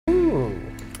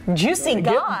Juicy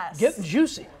goss. Getting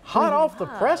juicy. Hot off the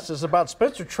presses about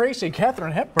Spencer Tracy and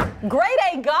Katharine Hepburn. Grade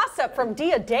A gossip from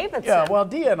Dia Davidson. Yeah, well,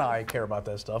 Dia and I care about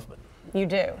that stuff, but you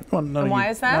do. Well, and why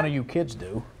is that? None of you kids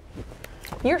do.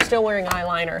 You're still wearing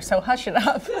eyeliner, so hush it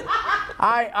up.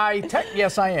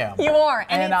 Yes, I am. You are,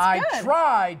 and it's I good.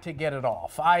 tried to get it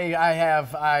off.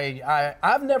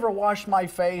 I've never washed my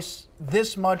face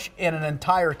this much in an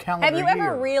entire calendar year. Have you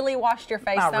ever really washed your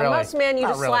face, Not though? really. Most men, you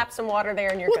Not just really. slap some water there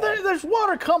and you're Well, good. there's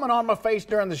water coming on my face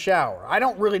during the shower. I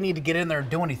don't really need to get in there and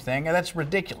do anything, and that's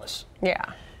ridiculous. Yeah.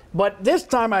 But this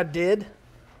time I did,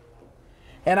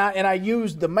 and I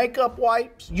used the makeup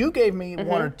wipes. You gave me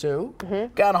one or two.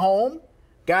 Got home,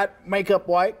 got makeup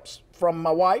wipes from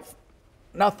my wife.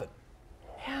 Nothing.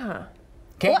 Yeah.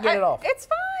 Can't get it off. It's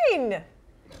fine.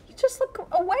 You just look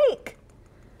awake.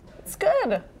 It's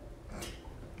good.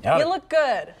 You look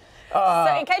good.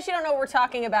 So in case you don't know what we're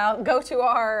talking about, go to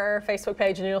our Facebook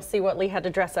page and you'll see what Lee had to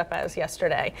dress up as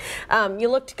yesterday. You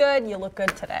looked good. You look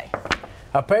good today.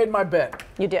 I paid my bet.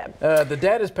 You did. The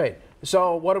debt is paid.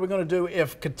 So what are we going to do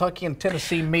if Kentucky and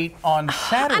Tennessee meet on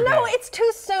Saturday? I know, it's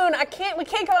too soon. We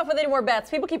can't come up with any more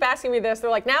bets. People keep asking me this. They're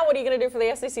like, now what are you going to do for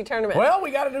the SEC tournament? Well, we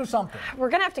got to do something.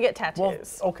 We're going to have to get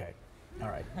tattoos. Well, okay. All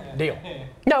right. Deal.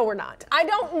 No, we're not. I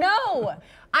don't know.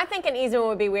 I think an easy one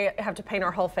would be we have to paint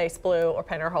our whole face blue or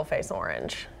paint our whole face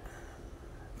orange.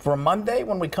 For Monday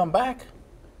when we come back?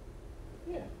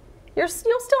 You'll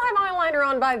still have eyeliner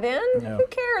on by then. No. Who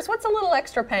cares? What's a little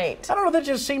extra paint? I don't know. That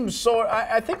just seems so.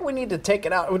 I think we need to take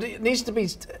it out. It needs to be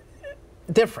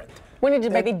different. We need to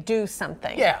maybe do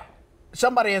something. Yeah.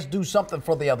 Somebody has to do something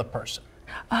for the other person.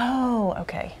 Oh,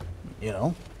 okay. You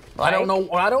know? I don't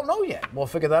know. I don't know yet. We'll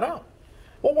figure that out.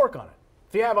 We'll work on it.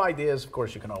 If you have ideas, of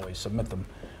course, you can always submit them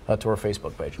to our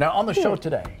Facebook page. Now, on the show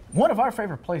today, one of our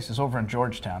favorite places over in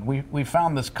Georgetown, we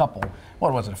found this couple,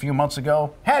 what was it, a few months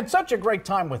ago? Had such a great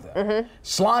time with them.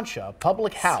 Sláinte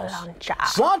Public House. Sláinte.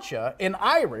 Sláinte in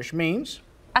Irish means?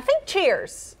 I think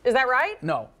cheers. Is that right?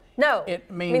 No. No.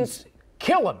 It means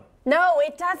killing. No,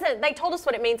 it doesn't. They told us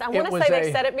what it means. I want to say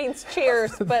they said it means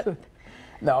cheers, but...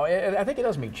 No, I think it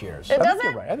does mean cheers. It I doesn't?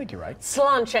 think you're right. I think you're right.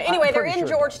 Sláinte. Anyway, they're pretty in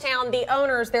sure it does. Georgetown. The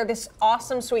owners, they're this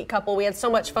awesome, sweet couple. We had so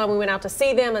much fun. We went out to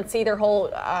see them and see their whole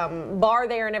bar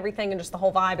there and everything and just the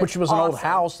whole vibe. Which was an old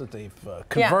house that they've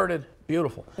converted.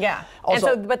 Beautiful. Yeah.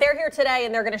 Also, but they're here today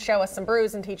and they're going to show us some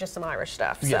brews and teach us some Irish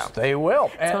stuff. Yes, so. they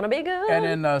will. It's going to be good. And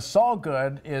in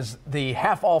Sawgood is the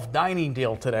half-off dining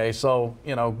deal today. So,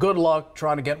 good luck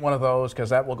trying to get one of those because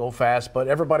that will go fast. But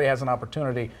everybody has an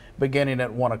opportunity beginning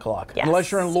at 1 o'clock. Yes. Unless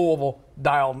you're in Louisville,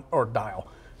 dial.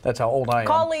 That's how old I am.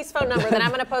 Call Lee's phone number that I'm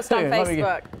going to post on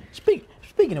Facebook.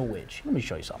 Speaking of which, let me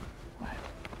show you something.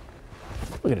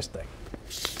 Look at this thing.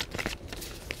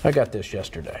 I got this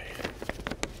yesterday.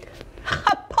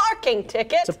 A parking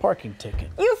ticket? It's a parking ticket.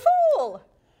 You fool!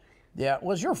 Yeah, it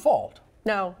was your fault.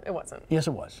 No, it wasn't. Yes,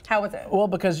 it was. How was it? Well,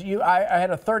 because I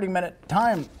had a 30-minute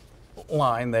time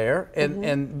line there,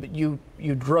 and you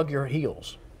drug your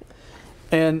heels.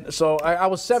 And so I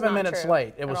was 7 minutes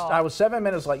late. I was 7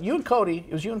 minutes late. You and Cody,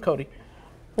 it was you and Cody.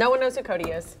 No one knows who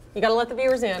Cody is. You got to let the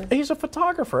viewers in. He's a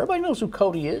photographer. Everybody knows who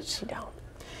Cody is. You don't.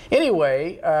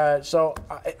 Anyway,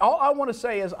 all I want to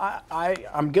say is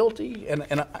I'm guilty,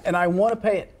 and I want to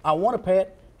pay it. I want to pay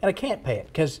it, and I can't pay it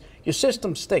because your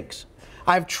system stinks.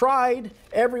 I've tried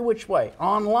every which way,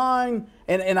 online,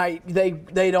 and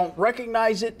they don't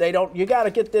recognize it. They don't. You got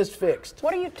to get this fixed.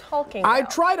 What are you talking about? I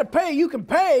try to pay. You can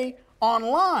pay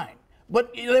online,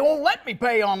 but they won't let me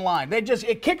pay online.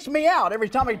 It kicks me out every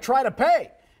time I try to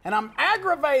pay, and I'm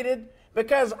aggravated.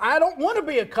 Because I don't want to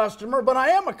be a customer, but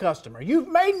I am a customer. You've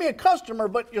made me a customer,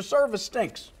 but your service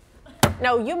stinks.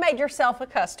 No, you made yourself a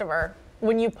customer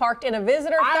when you parked in a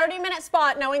visitor 30-minute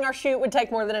spot knowing our shoot would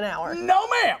take more than an hour. No,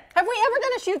 ma'am. Have we ever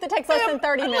done a shoot that takes less than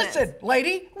 30 minutes? Listen,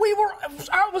 lady,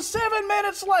 I was 7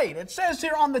 minutes late. It says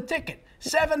here on the ticket,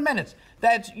 7 minutes.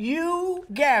 That's you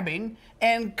gabbing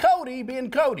and Cody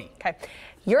being Cody. Okay.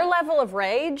 Your level of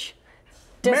rage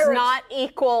does not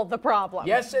equal the problem.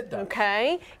 Yes, it does.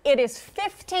 Okay? It is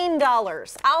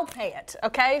 $15. I'll pay it,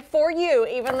 okay, for you,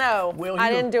 even though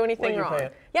I didn't do anything wrong. Pay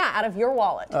it? Yeah, out of your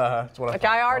wallet. That's what I thought.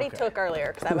 I already took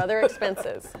earlier because I have other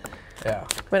expenses. Yeah.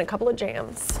 And a couple of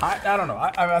jams. I don't know.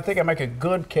 I think I make a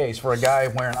good case for a guy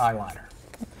wearing eyeliner.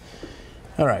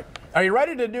 All right. Are you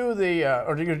ready to do the,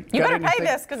 or do you better pay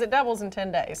this because it doubles in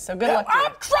 10 days, so good luck to you.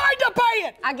 I'm trying to pay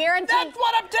it! I guarantee. That's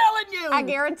what I'm telling you! I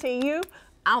guarantee you.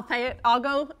 I'll pay it. I'll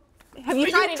go. Have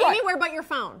you tried it anywhere but your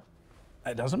phone?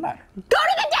 It doesn't matter. Go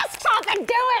to the desktop and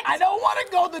do it! I don't want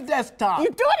to go to the desktop. You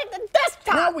do it at the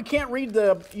desktop! Now we can't read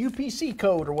the UPC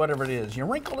code or whatever it is. You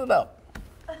wrinkled it up.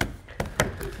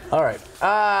 All right.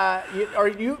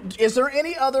 Is there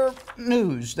any other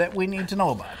news that we need to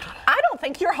know about? I don't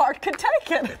think your heart could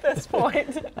take it at this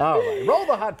point. All right. Roll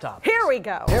the hot topics. Here we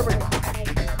go. Here we go.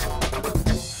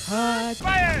 Hot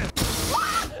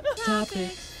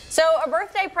topics. So a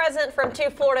birthday present from 2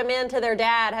 Florida men to their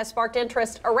dad has sparked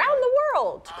interest around the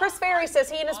world. Chris Ferry says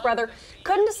he and his brother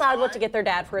couldn't decide what to get their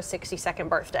dad for his 62nd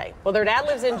birthday. Well, their dad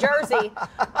lives in Jersey.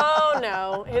 Oh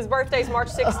no, his birthday's March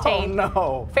 16th. Oh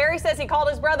no. Ferry says he called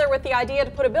his brother with the idea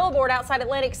to put a billboard outside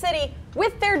Atlantic City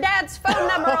with their dad's phone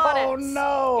number on it. Oh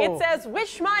no. It says,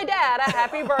 "Wish my dad a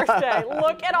happy birthday."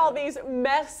 Look at all these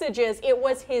messages. It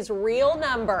was his real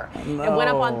number. No. It went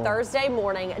up on Thursday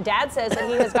morning. Dad says that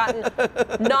he has gotten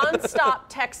non-stop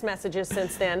text messages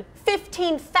since then.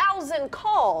 15,000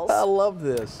 calls. I love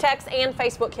this. Text and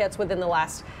Facebook hits within the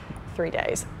last 3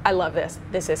 days. I love this.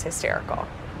 This is hysterical.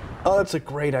 Oh, that's a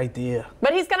great idea.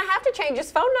 But he's going to have to change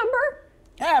his phone number.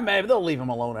 Yeah, maybe they'll leave him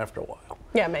alone after a while.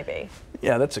 Yeah, I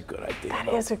Yeah, that's a good idea. That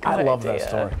is a good idea. I love that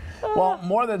story. Well,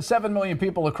 more than 7 million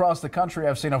people across the country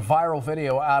have seen a viral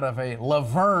video out of a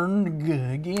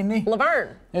Laverne, Guinea.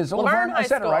 Laverne. Is it Laverne High I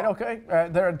said School. it right, okay.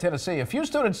 There in Tennessee. A few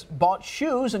students bought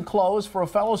shoes and clothes for a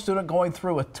fellow student going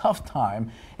through a tough time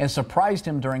and surprised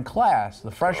him during class.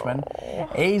 The freshman,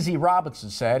 A.Z. Robinson,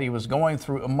 said he was going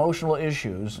through emotional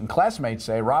issues, and classmates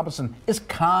say Robinson is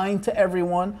kind to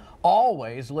everyone,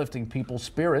 always lifting people's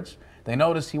spirits. They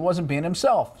noticed he wasn't being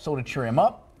himself, so to cheer him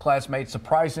up, classmates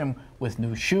surprised him with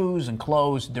new shoes and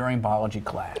clothes during biology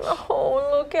class. Oh,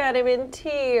 look at him in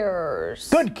tears.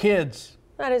 Good kids.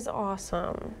 That is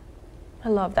awesome. I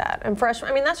love that. And freshmen,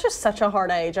 I mean, that's just such a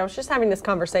hard age. I was just having this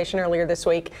conversation earlier this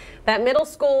week. That middle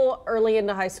school, early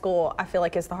into high school, I feel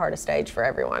like is the hardest age for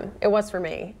everyone. It was for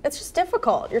me. It's just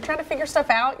difficult. You're trying to figure stuff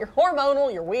out. You're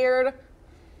hormonal. You're weird.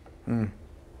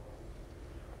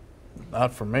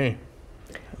 Not for me.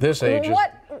 This age is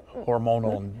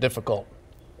hormonal and difficult.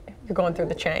 You're going through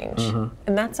the change.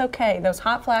 And that's okay. Those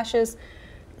hot flashes,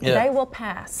 they will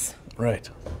pass. Right.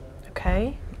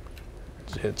 Okay?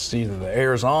 It's either the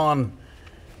air's on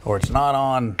or it's not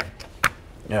on.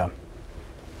 Yeah.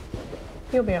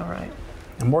 You'll be all right.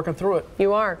 I'm working through it.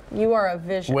 You are. You are a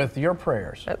vision. With your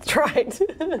prayers. That's right.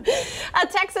 A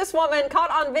Texas woman caught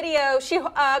on video. She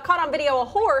caught on video a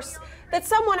horse that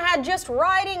someone had just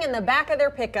riding in the back of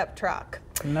their pickup truck.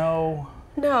 No.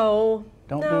 No.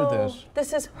 Don't do this.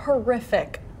 This is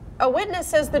horrific. A witness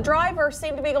says the driver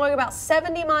seemed to be going about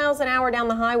 70 miles an hour down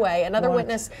the highway. Another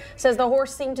witness says the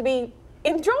horse seemed to be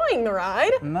enjoying the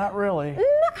ride. Not really. No,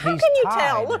 how can you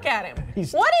tell? Look at him.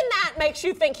 What in that makes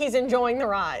you think he's enjoying the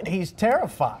ride? He's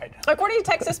terrified. According to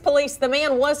Texas police, the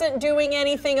man wasn't doing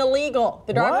anything illegal.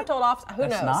 The driver told officers, who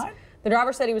knows? Not? The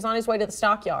driver said he was on his way to the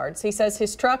stockyards. He says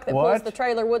his truck that pulls the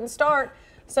trailer wouldn't start,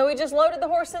 so he just loaded the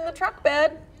horse in the truck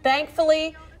bed.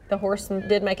 Thankfully, the horse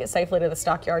did make it safely to the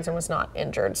stockyards and was not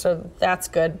injured, so that's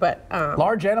good. But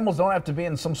large animals don't have to be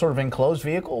in some sort of enclosed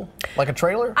vehicle, like a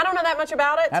trailer? I don't know that much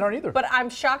about it. I don't either. But I'm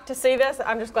shocked to see this.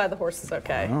 I'm just glad the horse is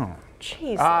okay. Oh.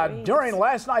 Jeez. During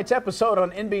last night's episode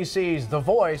on NBC's The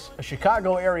Voice, a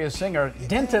Chicago area singer,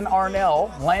 Denton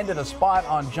Arnell, landed a spot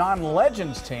on John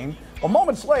Legend's team. Well,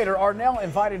 moments later, Arnell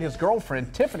invited his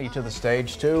girlfriend, Tiffany, to the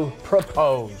stage to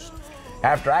propose.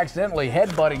 After accidentally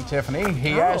headbutting Tiffany,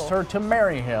 he asked her to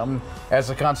marry him as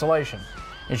a consolation.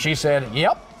 And she said,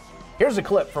 yep. Here's a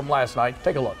clip from last night.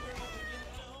 Take a look.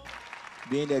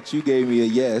 Being that you gave me a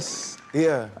yes,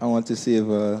 I want to see if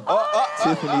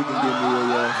Tiffany can give me a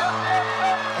yes.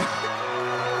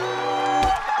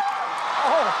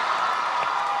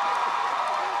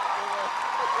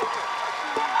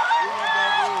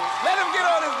 Let him get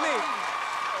on his knee.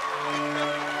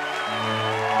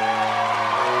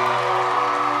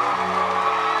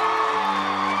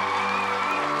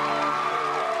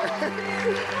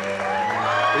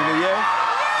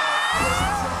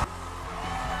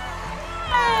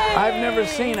 I've never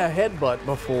seen a headbutt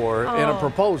before in a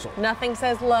proposal. Nothing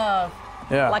says love.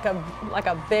 Yeah. Like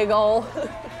a big old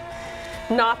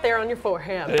knot there on your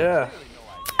forehead. Yeah.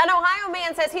 An Ohio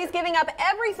man says he's giving up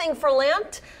everything for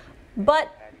Lent,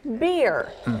 but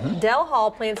beer. Del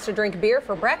Hall plans to drink beer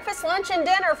for breakfast, lunch, and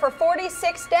dinner for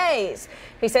 46 days.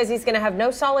 He says he's going to have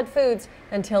no solid foods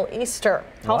until Easter.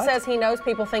 Hall says he knows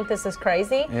people think this is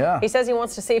crazy. Yeah. He says he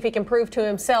wants to see if he can prove to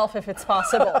himself if it's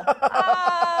possible.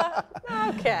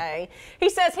 Okay. He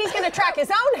says he's going to track his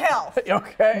own health.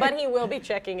 Okay. But he will be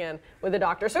checking in with the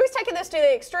doctor. So he's taking this to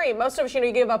the extreme. Most of us,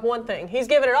 you give up one thing. He's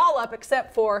giving it all up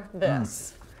except for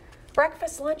this.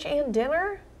 Breakfast, lunch, and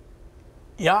dinner?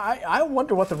 Yeah, I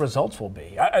wonder what the results will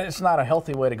be. It's not a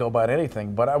healthy way to go about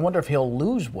anything, but I wonder if he'll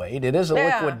lose weight. It is a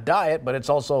liquid diet, but it's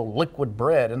also liquid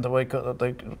bread, and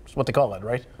that's what they call it,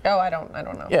 right? Oh, I don't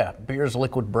know. Yeah, beer's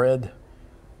liquid bread.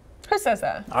 Who says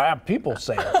that? People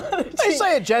say it. They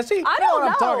say it, Jesse. I don't know what know.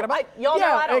 I'm talking about. Y'all know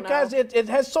I don't because it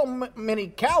has so many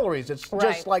calories. It's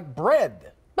just like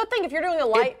bread. But think if you're doing a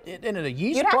light, and a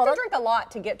yeast you'd product, have to drink a lot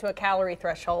to get to a calorie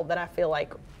threshold that I feel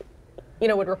like,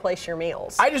 would replace your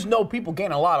meals. I just know people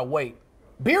gain a lot of weight.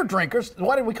 Beer drinkers,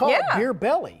 why do we call it beer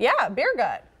belly? Yeah, beer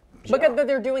gut. Because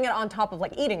they're doing it on top of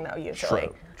like eating though usually.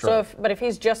 True. So if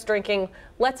he's just drinking,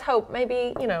 let's hope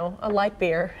maybe, a light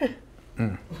beer.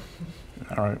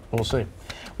 All right, we'll see.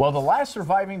 Well, the last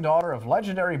surviving daughter of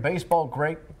legendary baseball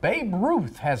great Babe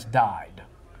Ruth has died.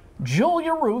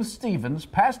 Julia Ruth Stevens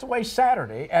passed away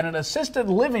Saturday at an assisted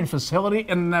living facility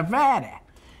in Nevada.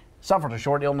 Suffered a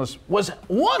short illness, was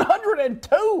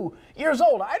 102 years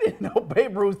old. I didn't know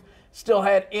Babe Ruth still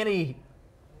had any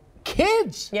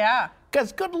kids. Yeah.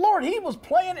 Because, good Lord, he was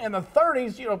playing in the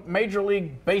 30s, Major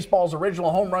League Baseball's original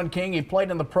home run king. He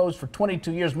played in the pros for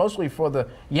 22 years, mostly for the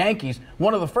Yankees.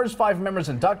 One of the first 5 members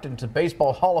inducted into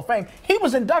Baseball Hall of Fame. He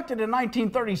was inducted in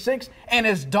 1936, and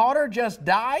his daughter just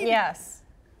died? Yes.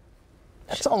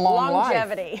 That's a long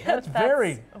longevity. Life. That's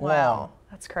very long.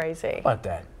 That's crazy. How about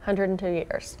that? 102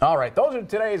 years. All right, those are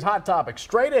today's hot topics.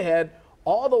 Straight ahead,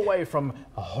 all the way from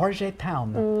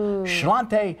Georgetown,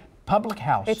 Schlante Public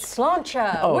House. It's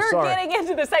Slancha. Oh, We're getting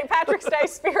into the St. Patrick's Day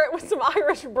spirit with some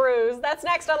Irish brews. That's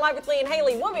next on Live with Lee and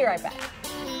Hayley. We'll be right back.